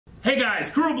Hey guys,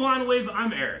 Crew of Blind Wave,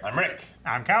 I'm Eric. I'm Rick.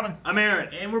 I'm Calvin. I'm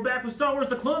Aaron, and we're back with Star Wars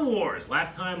The Clone Wars.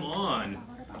 Last time on,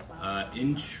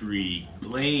 intrigue,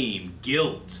 blame,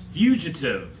 guilt,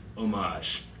 fugitive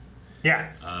homage.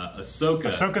 Yes. Ahsoka.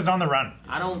 Ahsoka's on the run.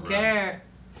 I don't care.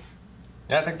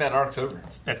 Yeah, I think that arc's over.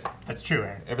 That's true,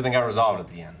 Aaron. Everything got resolved at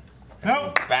the end. No.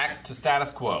 It's back to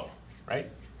status quo, right?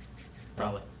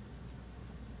 Probably.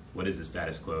 What is the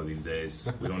status quo these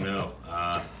days? We don't know.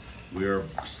 We're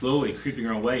slowly creeping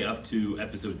our way up to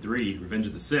Episode 3, Revenge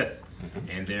of the Sith,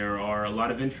 and there are a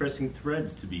lot of interesting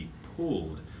threads to be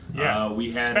pulled. Yeah,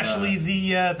 we had especially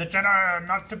the Jedi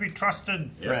not to be trusted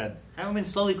thread. Haven't we been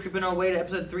slowly creeping our way to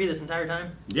Episode 3 this entire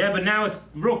time? Yeah, but now it's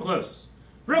real close.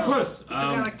 Real close. It took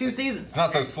out like 2 seasons. It's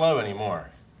not so slow anymore.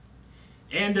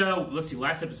 And let's see,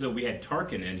 last episode we had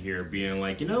Tarkin in here being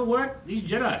like, you know what? These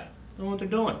Jedi don't know what they're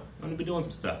doing. I'm going to be doing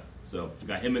some stuff. So we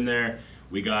got him in there.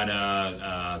 We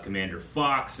got Commander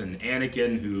Fox and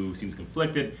Anakin, who seems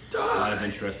conflicted. A lot of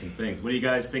interesting things. What do you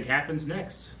guys think happens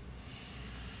next?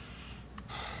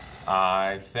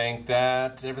 I think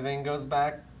that everything goes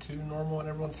back to normal and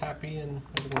everyone's happy and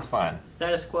everything's fine.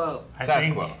 Status quo. I Status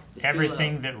think quo.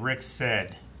 everything that Rick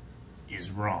said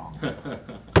is wrong.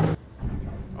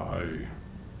 I do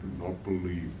not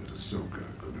believe that Ahsoka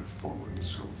could have fallen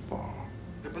so far.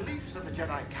 The beliefs of the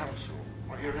Jedi Council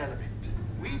are irrelevant.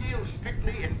 We deal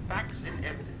strictly in facts and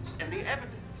evidence, and the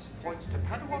evidence points to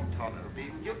Padawan Tano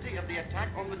being guilty of the attack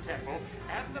on the temple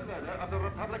and the murder of the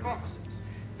Republic officers.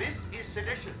 This is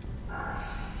sedition.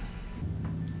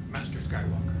 Master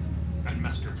Skywalker and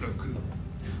Master Plo Koon.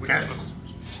 With Yes. the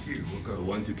clones, you will go. The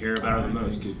ones who care about her the I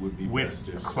most. think it would be With best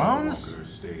if clones? Skywalker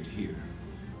stayed here.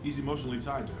 He's emotionally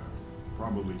tied to her.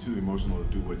 Probably too emotional to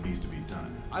do what needs to be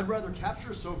done. I'd rather capture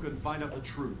Ahsoka and find out the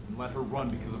truth than let her run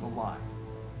because of a lie.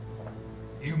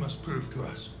 You must prove to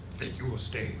us that you will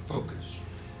stay focused.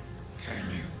 Can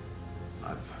you?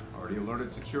 I've already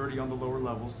alerted security on the lower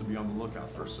levels to be on the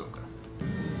lookout for Ahsoka.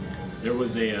 There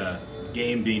was a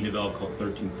game being developed called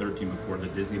 1313 before the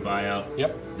Disney buyout.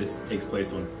 Yep. This takes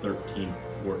place on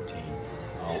 1314.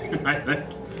 Oh. I think.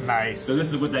 Nice. So this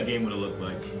is what that game would have looked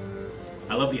like.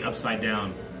 I love the upside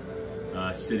down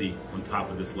city on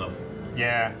top of this level.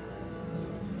 Yeah.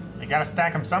 You gotta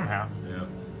stack them somehow. Yeah.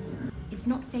 It's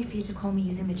not safe for you to call me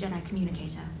using the Jedi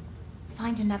communicator.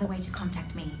 Find another way to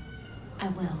contact me. I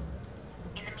will.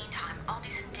 In the meantime, I'll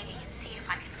do some digging and see if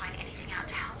I can find anything out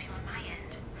to help you on my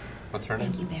end. What's her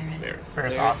name? Thank you, Barris.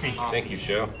 Ferris Offee. Thank you,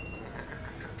 show.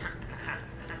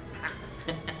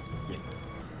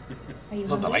 Are you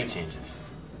Love the hungry? light changes.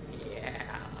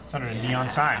 It's under a neon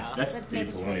sign. That's Let's Dave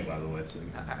make a Filoni, trade. by the way. So.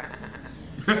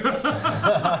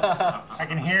 I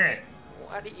can hear it.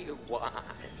 What do you want?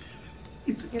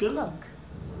 It's Your good. cloak.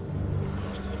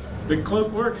 The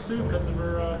cloak works too because of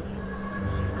her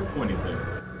pointing things.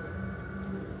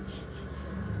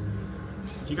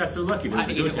 You got so lucky. There was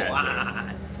a good test there.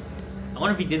 I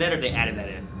wonder if he did that or if they added that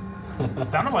in.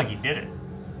 Sounded like he did it.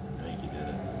 I think you did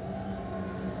it.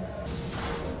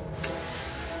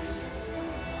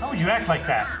 How would you act like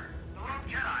that?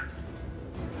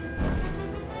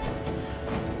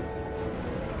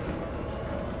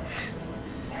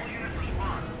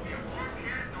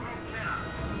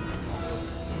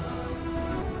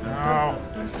 Oh,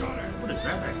 What is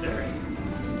that right there?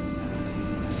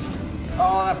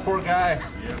 Oh, that poor guy.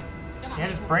 Yeah. he had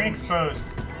his brain exposed.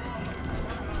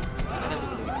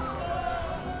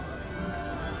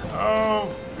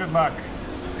 Oh, good luck.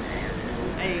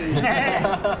 Hey.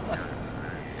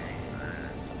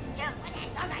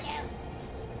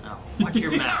 Oh, watch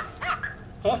your mouth.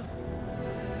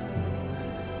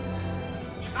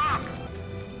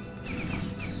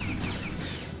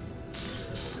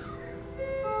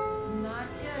 Not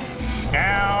good.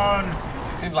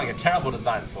 Down. Seems like a terrible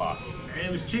design flaw.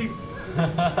 It was cheap.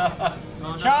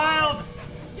 Child.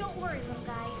 Don't worry, little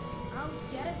guy. I'll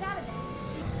get us out of this.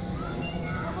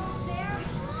 Almost there.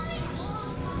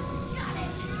 Got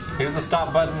it. Here's the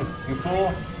stop button, you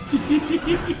fool.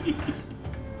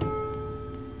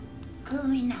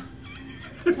 Karina.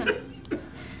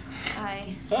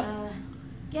 I,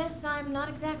 guess I'm not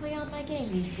exactly on my game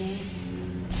these days.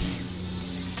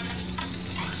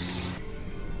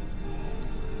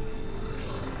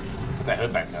 Put that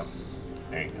hood back up.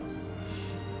 There you go.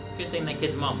 Good thing that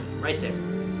kid's mom was right there.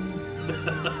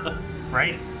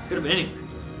 Right? Could have been anything.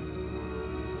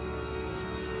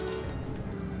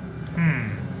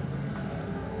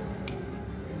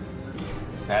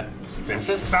 Is that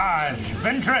Ventus? Sage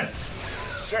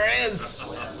Ventress. Sure is.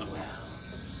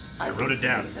 I wrote it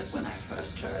down. That when I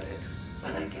first heard it,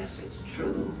 but I guess it's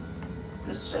true.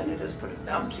 The Senate has put a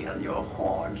bounty on your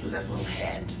horned little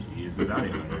head. He is a bounty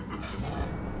hunter.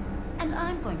 And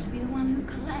I'm going to be the one who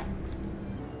collects.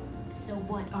 So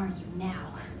what are you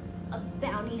now? A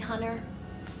bounty hunter?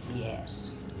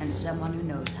 Yes, and someone who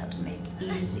knows how to make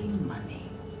easy money.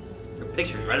 Your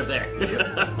picture's right up there.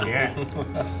 Yeah.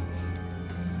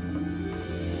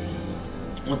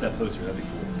 I want that poster. That'd be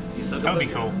cool. That would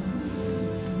be cool.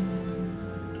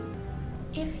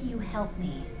 If you help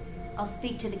me, I'll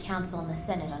speak to the council and the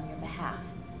Senate on your behalf.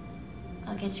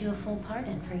 I'll get you a full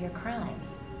pardon for your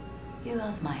crimes. You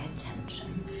have my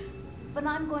attention, but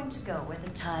I'm going to go where the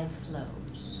tide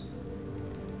flows.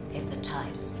 If the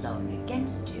tide is flowing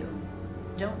against you,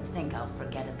 don't think I'll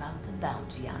forget about the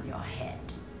bounty on your head.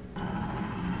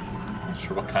 I'm not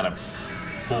sure what kind of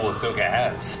pool Ahsoka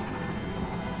has.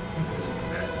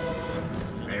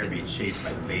 They're being chased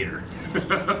by Vader.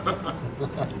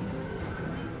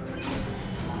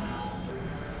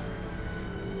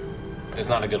 It's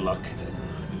not a good look.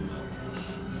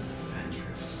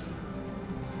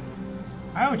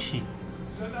 Why would she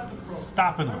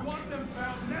stop and look?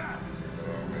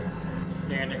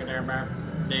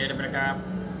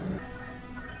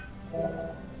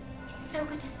 It's so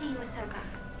good to see you, Ahsoka.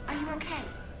 Are you okay?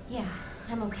 Yeah,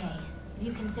 I'm okay. If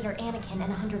you consider Anakin and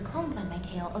 100 clones on my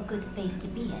tail a good space to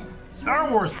be in. Star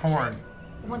Wars porn.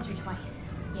 Once or twice,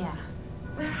 yeah.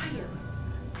 Where are you?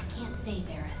 I can't say,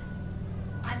 Varys.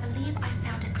 I believe I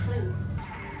found a clue.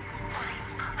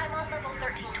 I'm on level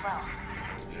 1312.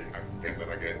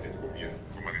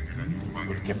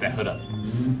 Get that hood up.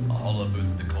 A hollow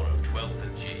booth at the corner of 12th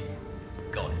and G.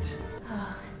 Got it.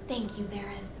 Oh, thank you,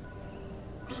 Varys.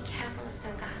 Be careful,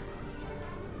 Ahsoka.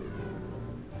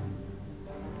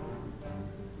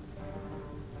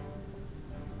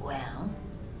 Well?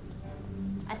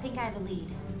 I think I have a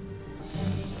lead.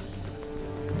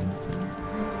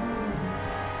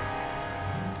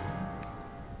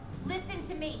 Listen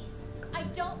to me. I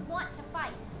don't want to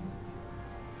fight.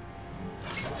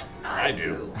 I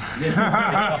do.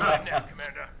 Right now,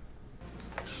 Commander.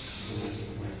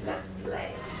 Let's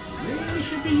play. Maybe we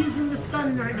should be using this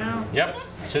gun right now. Yep.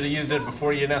 Should have used it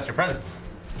before you announced your presence.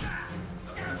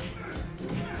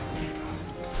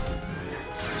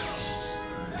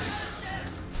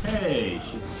 Hey,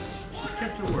 she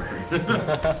kept her word.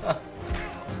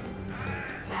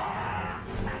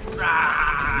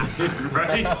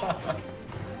 Right?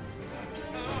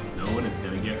 No one is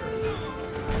gonna get her.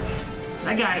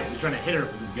 That guy was trying to hit her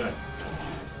with his gun.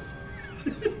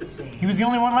 He was the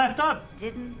only one left up.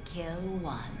 Didn't kill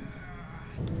one.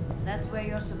 That's where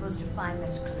you're supposed to find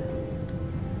this clue.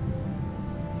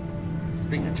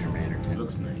 Speaking of Terminator 2.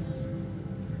 Looks nice.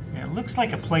 Yeah, it looks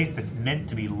like a place that's meant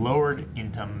to be lowered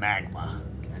into magma.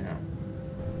 Yeah.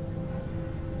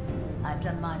 I've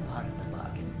done my part of the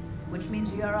bargain, which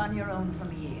means you're on your own from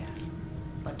here.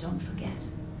 But don't forget,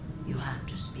 you have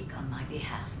to speak on my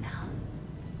behalf now.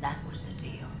 That was the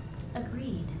deal.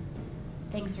 Agreed.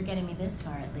 Thanks for getting me this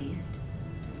far, at least.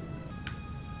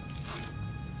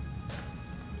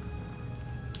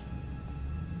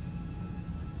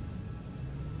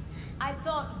 I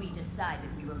thought we decided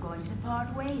we were going to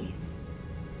part ways.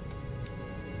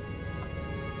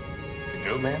 It's the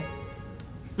goat man?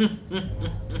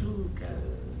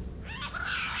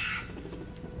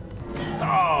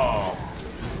 Oh!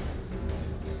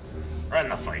 Right in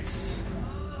the face.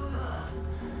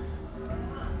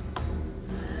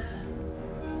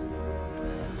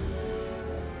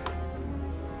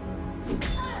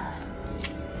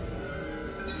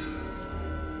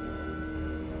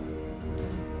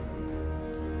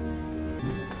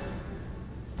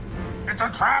 It's a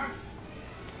trap!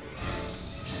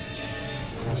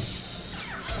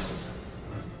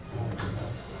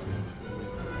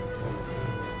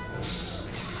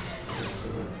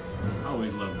 I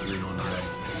always love green on red.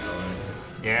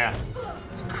 Yeah,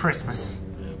 it's Christmas.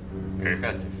 Very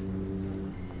festive.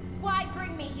 Why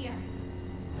bring me here?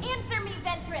 Answer me,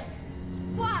 Ventress!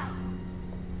 Why?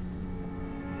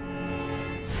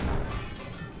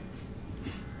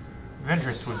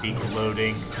 Ventress would be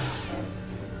gloating.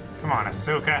 Come on,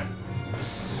 Ahsoka.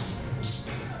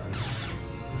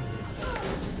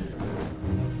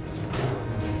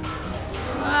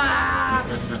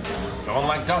 Someone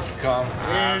like Donkey Kong.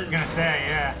 I was gonna say,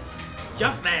 yeah.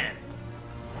 Jumpman.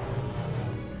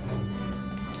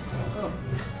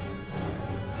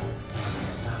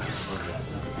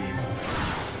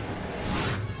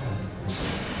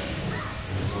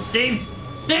 Steam!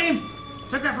 Steam!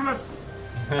 Took that from us!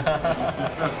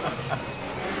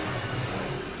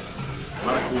 A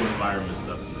lot of cool environment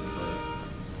stuff in this film.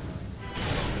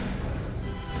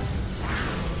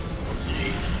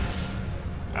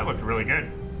 That looked really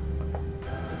good.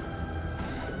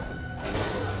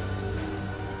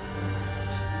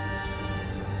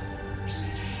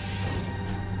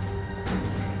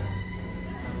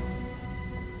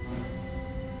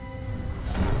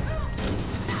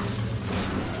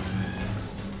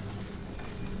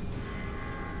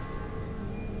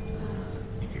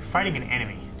 fighting an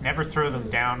enemy. Never throw them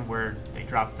down where they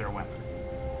drop their weapon.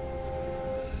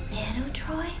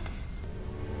 Nanodroids?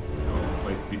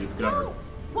 Place to be discovered. No!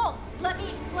 Wolf, let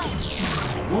me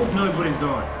explain. Wolf knows what he's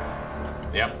doing.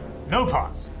 Yep. No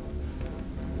pause.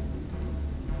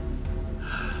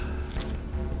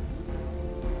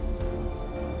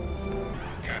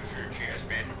 Capture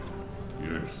Jasmine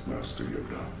Yes, Master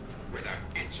Yoda. without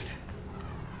incident.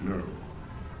 No.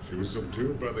 She was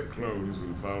subdued by the clones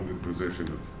and found in possession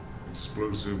of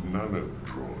explosive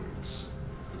nanodroids.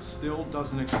 It still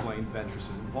doesn't explain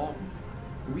Ventress's involvement.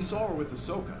 We saw her with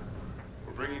Ahsoka.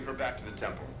 We're bringing her back to the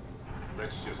temple.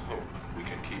 Let's just hope we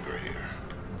can keep her here.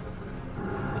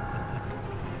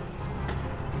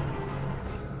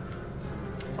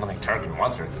 I don't think Tarkin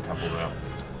wants her at the temple, though.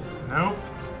 Nope.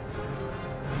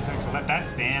 He's not gonna let that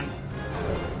stand.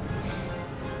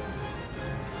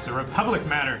 It's a Republic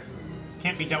matter.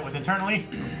 Can't be dealt with internally.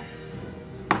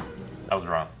 That was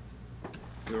wrong.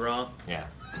 You were wrong? Yeah.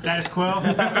 Status quo.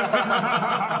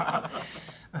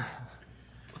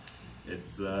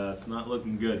 It's not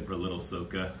looking good for little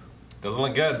Ahsoka. Doesn't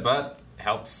look good, but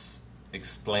helps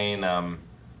explain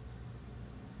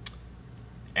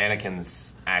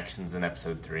Anakin's actions in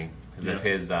Episode 3. Because if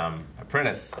his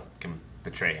apprentice can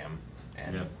betray him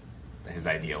and his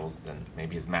ideals, then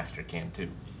maybe his master can too.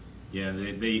 Yeah,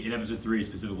 they in Episode 3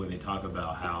 specifically, they talk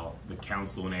about how the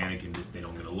Council and Anakin they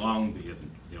don't get along. They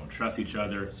don't trust each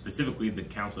other. Specifically, the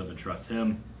Council doesn't trust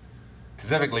him.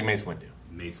 Specifically, Mace Windu.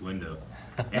 Mace Windu.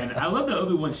 And I love that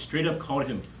Obi-Wan straight up called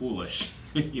him foolish.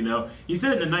 You know, he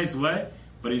said it in a nice way,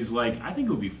 but he's like, I think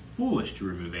it would be foolish to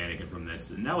remove Anakin from this,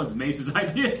 and that was Mace's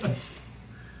idea.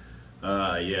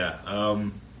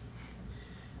 The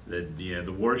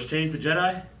Wars changed the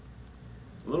Jedi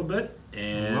a little bit,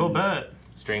 and A little bit.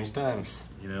 Strange times.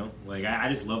 You know, like I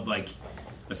just love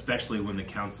especially when the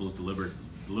Council is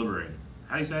deliberating.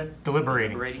 How do you say it?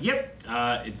 Deliberating. Yep.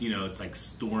 It's like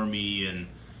stormy, and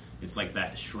it's like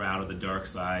that shroud of the dark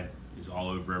side is all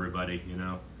over everybody. You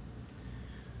know.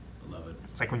 I love it.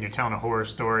 It's like when you're telling a horror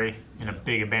story in a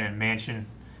big abandoned mansion,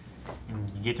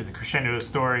 and you get to the crescendo of the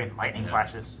story, and lightning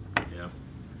flashes.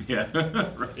 Yeah.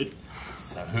 Right.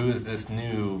 So who is this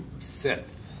new Sith?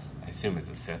 I assume it's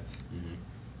a Sith. Mm-hmm.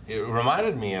 It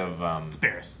reminded me of... It's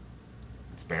Barris.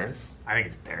 It's Barris? I think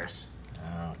it's Barris.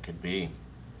 Oh, it could be.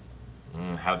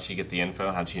 How'd she get the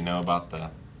info? How'd she know about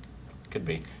the... Could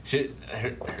be.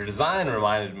 Her design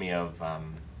reminded me of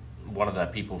one of the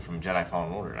people from Jedi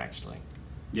Fallen Order, actually.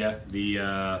 Yeah, the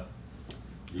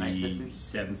Night Sisters?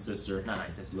 Seventh Sister. Not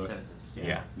Night Sisters, Seventh Sisters.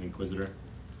 Yeah. The Inquisitor.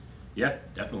 Yeah,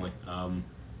 definitely.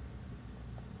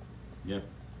 Yeah.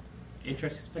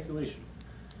 Interesting speculation.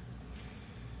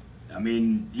 I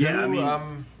mean, who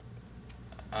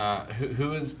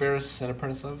is Barris an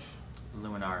apprentice of?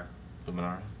 Luminara.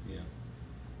 Luminara? Yeah.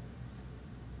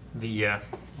 The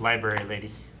library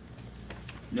lady.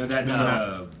 No, that's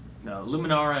No,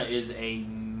 Luminara is a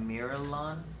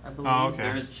Miralon, I believe. Oh,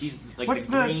 okay. She's like What's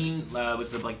the green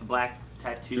with the black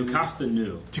tattoo. Jocasta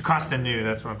Nu. Jocasta Nu,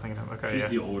 that's what I'm thinking of. Okay, She's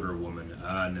the older woman.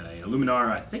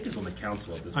 Luminara, I think, is on the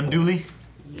council at this point. Unduli?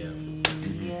 Yeah.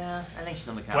 Yeah, I think she's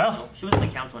on the council. Well, she was on the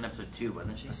council in Episode 2,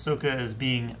 wasn't she? Ahsoka is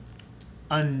being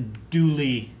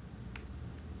unduly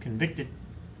convicted.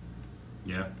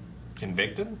 Yeah.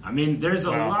 Convicted? I mean, there's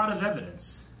a lot of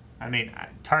evidence. I mean,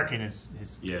 Tarkin is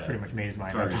pretty much made his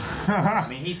mind up. I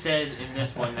mean, he said in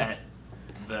this one that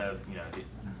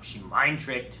she mind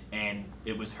tricked and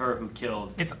it was her who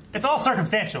killed. It's all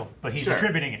circumstantial, but he's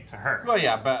attributing it to her. Well,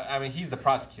 yeah, but I mean, he's the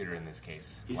prosecutor in this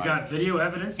case. He's got video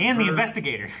evidence. And the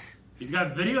investigator. He's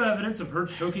got video evidence of her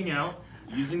choking out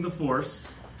using the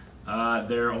Force.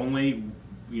 Their only,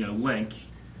 link.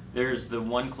 There's the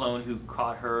one clone who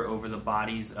caught her over the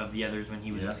bodies of the others when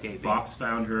he was escaping. Fox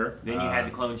found her. Then you had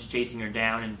the clones chasing her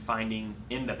down and finding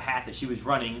in the path that she was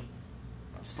running,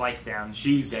 sliced down.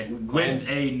 She's with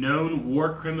a known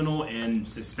war criminal and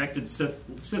suspected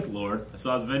Sith Lord,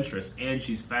 Asajj Ventress, and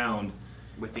she's found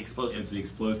with the explosives.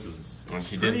 And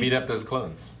she did beat up those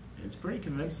clones. It's pretty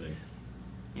convincing.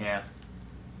 Yeah.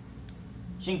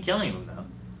 She didn't kill any of them, though.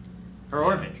 Her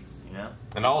or Ventress,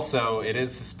 And also, it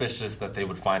is suspicious that they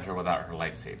would find her without her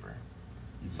lightsaber.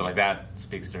 So, that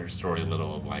speaks to her story a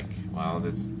little of wow,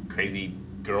 this crazy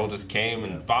girl just came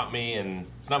and fought me, and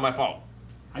it's not my fault.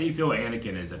 How do you feel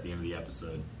Anakin is at the end of the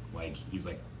episode? He's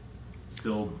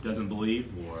still doesn't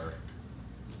believe, or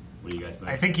what do you guys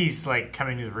think? I think he's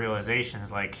coming to the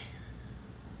realizations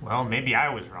well, maybe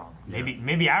I was wrong.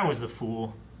 Maybe I was the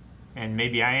fool, and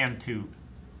maybe I am too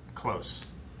close.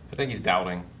 I think he's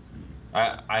doubting.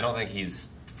 I don't think he's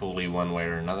fully one way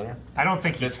or another. I don't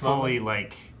think he's fully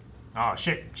oh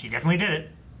shit, she definitely did it.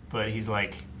 But he's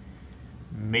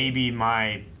maybe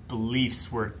my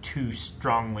beliefs were too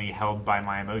strongly held by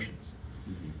my emotions.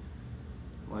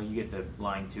 Well, you get the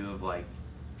line too of like,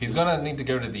 he's gonna need to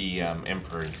go to the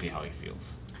Emperor and see how he feels.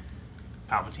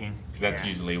 Palpatine. Because that's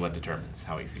usually what determines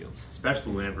how he feels.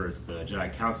 Especially whenever it's the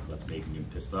Jedi Council that's making him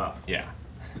pissed off. Yeah.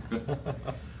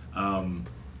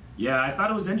 Yeah, I thought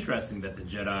it was interesting that the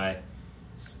Jedi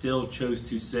still chose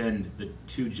to send the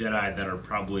 2 Jedi that are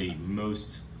probably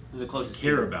most the closest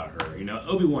care about her. You know,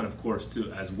 Obi-Wan, of course,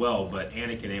 too, as well, but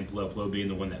Anakin and Plo being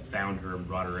the one that found her and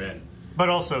brought her in. But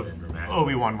also,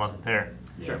 Obi-Wan wasn't there.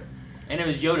 Yeah. Sure. And it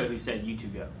was Yoda who said, "You 2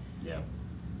 go." Yeah.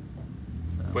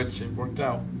 So. Which it worked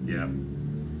out. Yeah.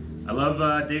 I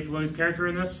love Dave Filoni's character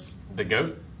in this. The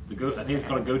goat? The goat. I think it's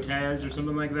called a Gotaz or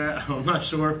something like that. I'm not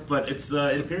sure, but it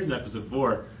appears in episode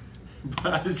 4.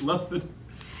 But I just love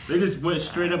they just went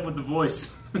straight up with the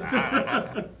voice. Because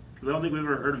I don't think we've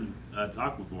ever heard him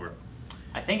talk before.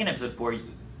 I think in episode 4,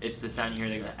 it's the sound you hear.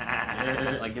 They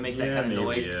go, like it makes that kind of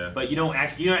noise, yeah. but you don't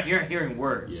actually you're not hearing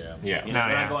words. Yeah. Yeah. You know,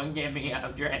 they're not going, "Get me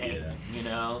out, Dre." Yeah. You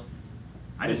know.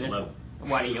 I just love.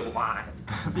 What do you want?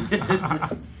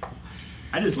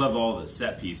 I just love all the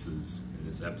set pieces in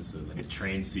this episode, like the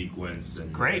train sequence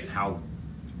and great. Just how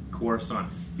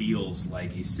Coruscant feels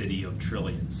like a city of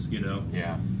trillions, you know?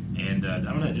 Yeah. And I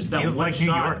don't know, just that Feels one like New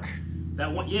shot. York.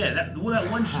 That one, yeah, that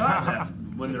one shot that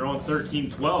when they're on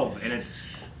 1312 and it's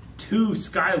 2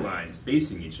 skylines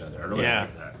facing each other. I really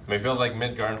like that. I mean, it feels like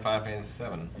Midgar in Final Fantasy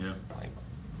VII. Yeah. Like,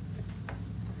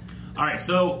 all right,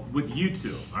 so with you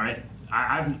 2, all right,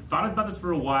 I've thought about this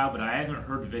for a while, but I haven't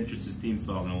heard Ventress's theme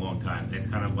song in a long time. It's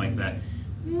kind of like that,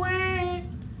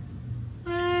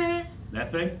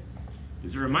 that thing.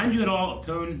 Does it remind you at all of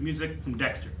tone music from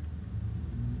Dexter?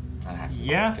 I'd have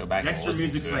to go back Dexter and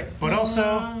listen music's to like, it. But also,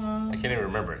 I can't even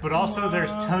remember it. But also,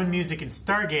 there's tone music in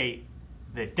Stargate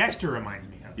that Dexter reminds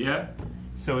me of. Yeah.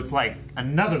 So it's like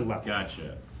another level.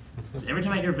 Gotcha. So every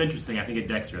time I hear Ventress thing, I think of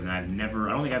Dexter, and I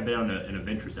don't think I've been on in a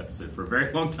Ventress episode for a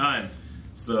very long time.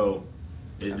 So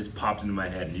it just popped into my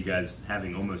head, and you guys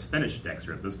having almost finished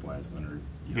Dexter at this point, I was wondering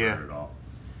if you heard it all.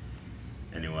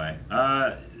 Anyway,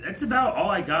 that's about all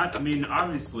I got. I mean,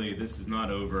 obviously, this is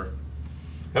not over.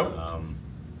 Nope.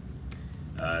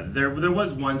 There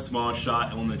was one small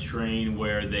shot on the train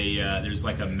where there's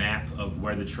like a map of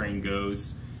where the train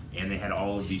goes, and they had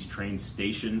all of these train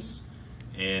stations,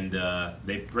 and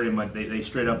they pretty much they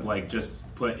straight up like just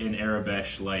put in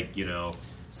Arabesh like, you know,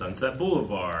 Sunset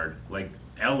Boulevard, like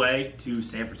L.A. to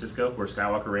San Francisco, where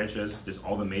Skywalker Ranch is, just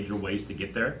all the major ways to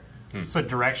get there. So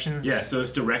directions? Yeah, so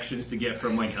it's directions to get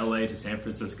from like L.A. to San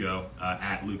Francisco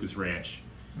at Lucas Ranch.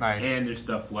 Nice. And there's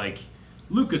stuff like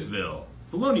Lucasville,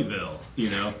 Filoniville, you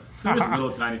know. So there's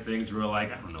little tiny things where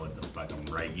like, I don't know what the fuck I'm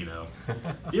right, you know.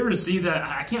 Do you ever see that?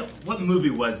 I can't. What movie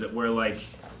was it where like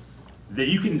that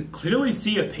you can clearly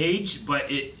see a page, but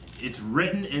it's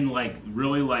written in like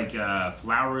really like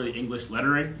flowery English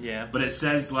lettering. Yeah. But it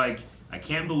says like, I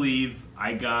can't believe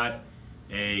I got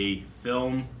a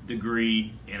film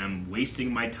degree and I'm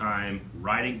wasting my time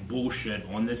writing bullshit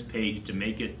on this page to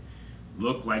make it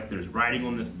look like there's writing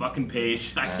on this fucking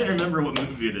page. I can't remember what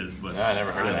movie it is, but I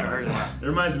never heard of that. It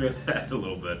reminds me of that a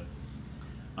little bit.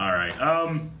 All right.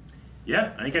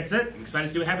 Yeah, I think that's it. I'm excited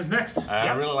to see what happens next.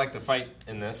 I really like the fight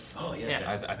in this. Oh,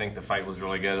 yeah. I think the fight was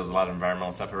really good. It was a lot of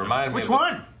environmental stuff. It reminded me Which of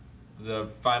one? The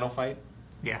final fight.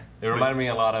 Yeah. It reminded me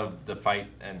a lot of the fight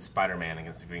in Spider-Man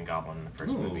against the Green Goblin in the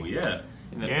first movie. Yeah.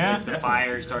 Yeah. The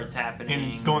fire starts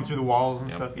happening. And going through the walls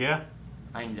and stuff, yeah.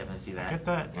 I can definitely see that. Get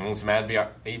that. And some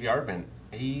AVR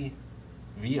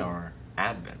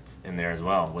advent in there as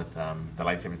well with the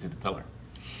lightsaber through the pillar.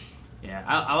 Yeah,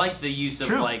 I like the use of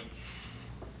True. like.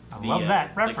 I love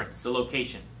that reference. Like the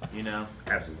location, you know.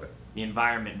 Absolutely. The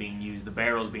environment being used, the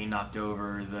barrels being knocked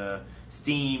over, the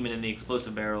steam, and then the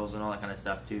explosive barrels and all that kind of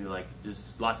stuff too. Like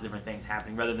just lots of different things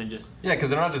happening rather than just. Yeah, because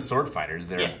they're not just sword fighters;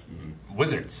 they're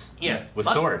wizards. Yeah, with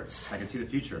swords. I can see the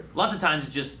future. Lots of times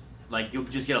it's just like you'll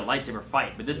just get a lightsaber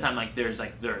fight, but this time like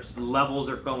there's levels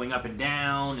are going up and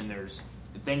down, and there's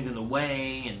things in the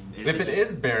way, and if it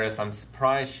is Barriss, I'm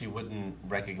surprised she wouldn't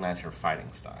recognize her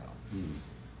fighting style.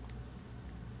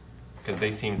 Because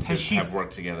they seem to have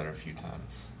worked together a few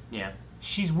times. Yeah.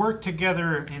 She's worked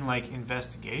together in, like,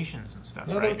 investigations and stuff,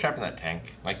 No, right? they were trapped in that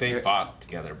tank. Like, they fought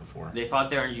together before. They fought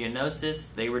there in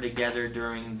Geonosis. They were together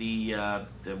during the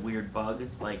weird bug,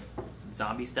 like,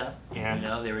 zombie stuff. Yeah. You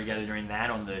know, they were together during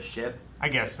that on the ship. I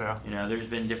guess so. You know, there's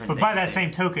been different But things. by that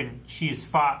same token, she has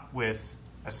fought with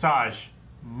Asajj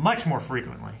much more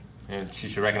frequently. And she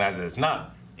should recognize it as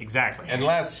not. Exactly.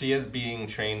 Unless she is being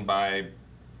trained by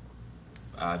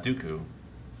Dooku.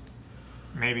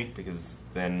 Maybe. Because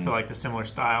then... To, like, the similar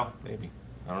style. Maybe.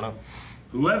 I don't know.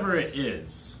 whoever it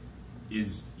is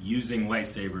using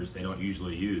lightsabers they don't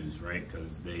usually use, right?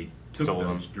 Because they took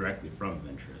them directly from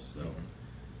Ventress, so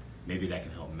maybe that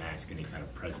can help mask any kind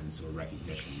of presence or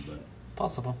recognition. But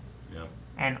possible. Yeah.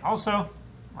 And also,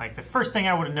 like, the first thing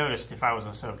I would have noticed if I was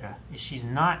Ahsoka is she's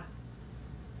not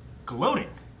gloating.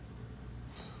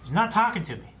 She's not talking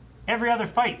to me. Every other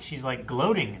fight, she's like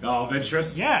gloating. Oh,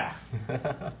 Ventress? Yeah.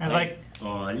 I was like,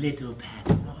 oh, little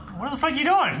Padawan. What the fuck are you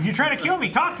doing? You're trying to kill me.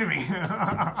 Talk to me.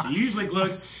 She usually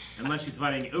gloats unless she's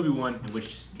fighting Obi-Wan, in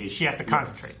which case she has to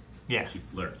concentrate. Yeah. She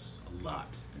flirts a lot,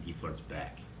 and he flirts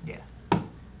back. Yeah.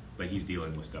 But he's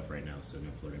dealing with stuff right now, so no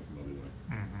flirting from Obi-Wan.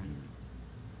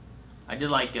 I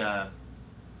did like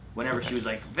whenever she was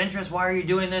like, Ventress, why are you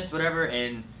doing this? Whatever,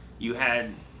 and you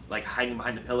had like hiding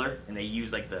behind the pillar, and they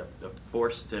use like the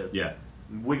force to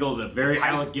wiggle the very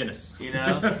pipe, Alec Guinness, you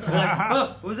know? Like,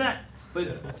 oh, what was that?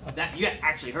 But that you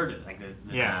actually heard it, like the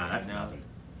that's nothing.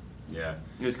 Yeah,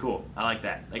 it was cool. I like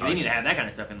that. Like they need to have that kind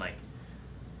of stuff in like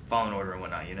Fallen Order and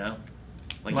whatnot, you know?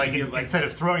 Like instead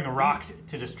of throwing a rock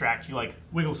to distract you, like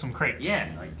wiggle some crates.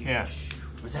 Yeah, like dude,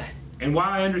 what's that? And while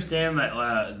I understand that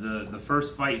the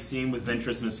first fight scene with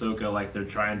Ventress and Ahsoka, like they're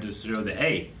trying to show that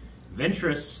hey,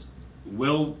 Ventress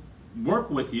will work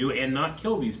with you and not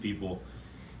kill these people.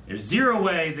 There's zero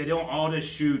way they don't all just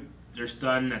shoot their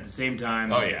stun at the same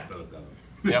time. Oh yeah, both of them.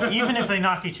 Yep. Even if they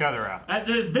knock each other out. At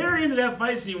the very end of that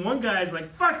fight scene, one guy's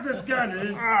like, "Fuck this gun!" and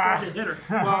just tried to hit her.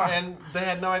 Well, and they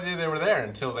had no idea they were there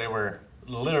until they were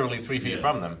literally 3 feet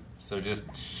from them. So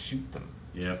just shoot them.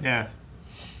 Yeah. Yeah.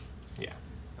 Yeah.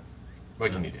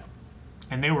 What can you do?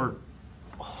 And they were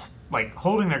like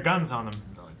holding their guns on them.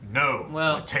 Like, no,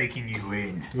 we're taking you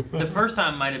in. The first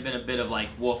time might have been a bit of like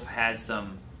Wolf has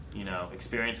some, you know,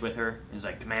 experience with her. It's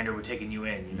like, Commander, we're taking you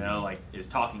in, you know, like is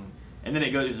talking. And then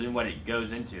it goes in what it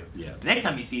goes into. Yeah. The next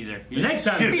time he sees her, he's like,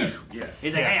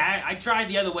 hey, I tried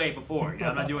the other way before. You know,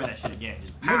 I'm not doing that shit again.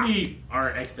 Just, maybe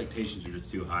our expectations are just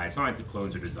too high. It's not like the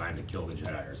clones are designed to kill the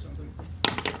Jedi or something.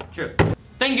 True.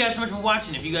 Thank you guys so much for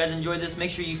watching. If you guys enjoyed this, make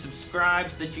sure you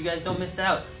subscribe so that you guys don't miss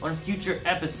out on future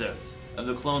episodes of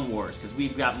the Clone Wars, because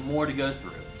we've got more to go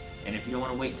through. And if you don't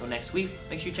want to wait until next week,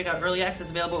 make sure you check out Early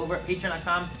Access available over at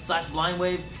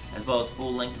patreon.com/blindwave, as well as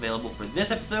full length available for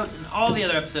this episode and all the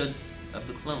other episodes of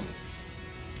the Clone Wars.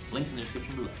 Links in the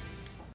description below.